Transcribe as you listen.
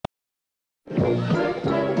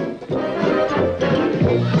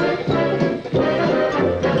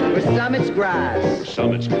For some it's grass. For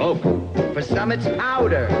some it's coke. For some it's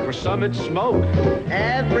powder. For some it's smoke.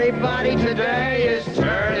 Everybody today is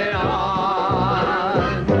turning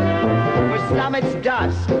on. For some it's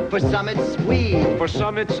dust. For some it's weed. For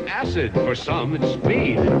some it's acid. For some it's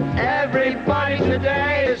speed. Everybody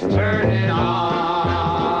today is turning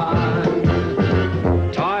on.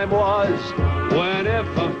 Time was when if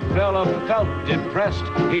a fella felt depressed,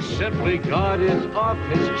 he simply got it off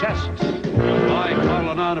his chest by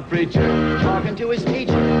calling on a preacher, Talking to his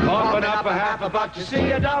teacher. coughing up a half a buck to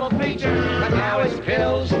see a double feature. But now it's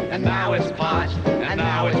pills, and now it's pot, and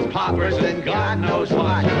now it's poppers, and God knows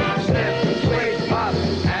what. Sniff, sweet puff,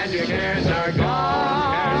 and your cares are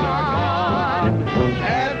gone. Cares are gone.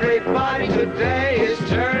 Everybody today is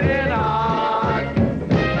turning on.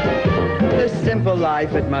 The simple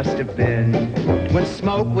life it must have been, when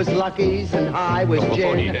smoke was Lucky's and high was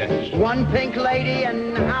gin. Yes. One pink lady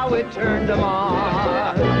and how it turned them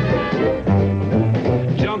on.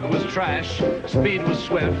 Junk was trash, speed was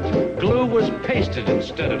swift, glue was pasted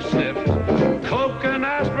instead of sniffed. Coke and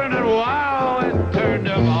aspirin and wow, it turned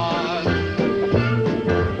them on.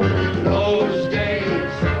 Those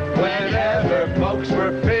days, whenever folks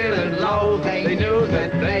were feeling low, they knew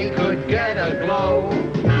that they could get a glow.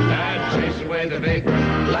 And chase away the vapor,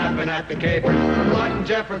 laughing at the caper, Martin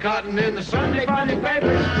Jeffrey Cotton in the Sunday Funny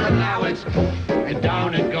papers. But now it's, and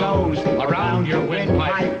down it goes, around your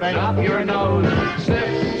windpipe and up your nose.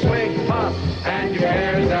 Sniff, swig, puff, and your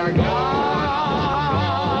cares are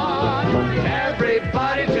gone.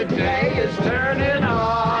 Everybody today is turning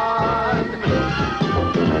on.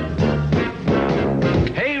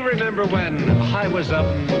 Hey, remember when I was up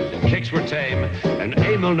and kicks were tame and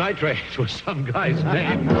amyl nitrate was some guy's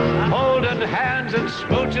name? Holding hands and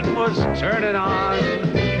smooching was turning on.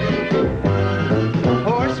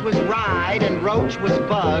 Horse was ride and roach was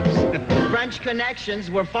bugs. French connections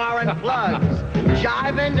were foreign plugs.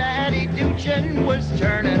 Jiving to Eddie Duchin was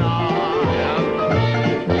turning on.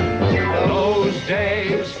 Those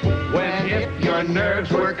days when if your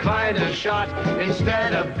nerves were kind of shot,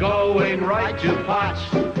 instead of going right to pot,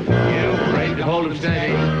 you prayed to hold him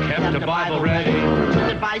steady, kept the Bible ready,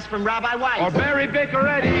 Took advice from Rabbi Weiss. or Barry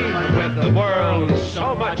Bicaretti. With the world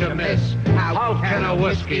so much amiss, how can a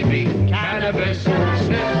whiskey be cannabis?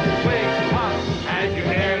 Sniff, swig, puff, and your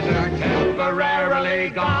cares are temporarily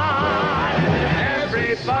gone.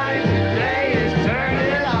 Everybody today is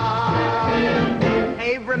turning on.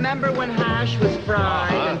 Hey, remember when hash was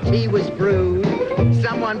fried and tea was brewed?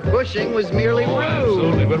 Someone pushing was merely rude.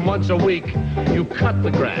 Absolutely, but once a week you cut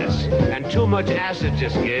the grass, and too much acid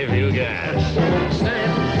just gave you gas.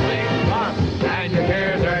 Sniff, swig, puff, and your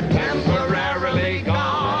cares are temporarily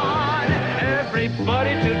gone.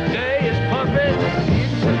 Everybody today is pumping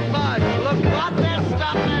Into mud. Look what they're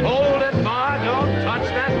stuffing. Hold it, Ma, don't touch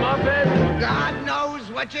that muffin. God knows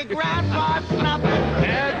what your grandpa's snuffing.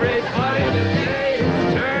 Everybody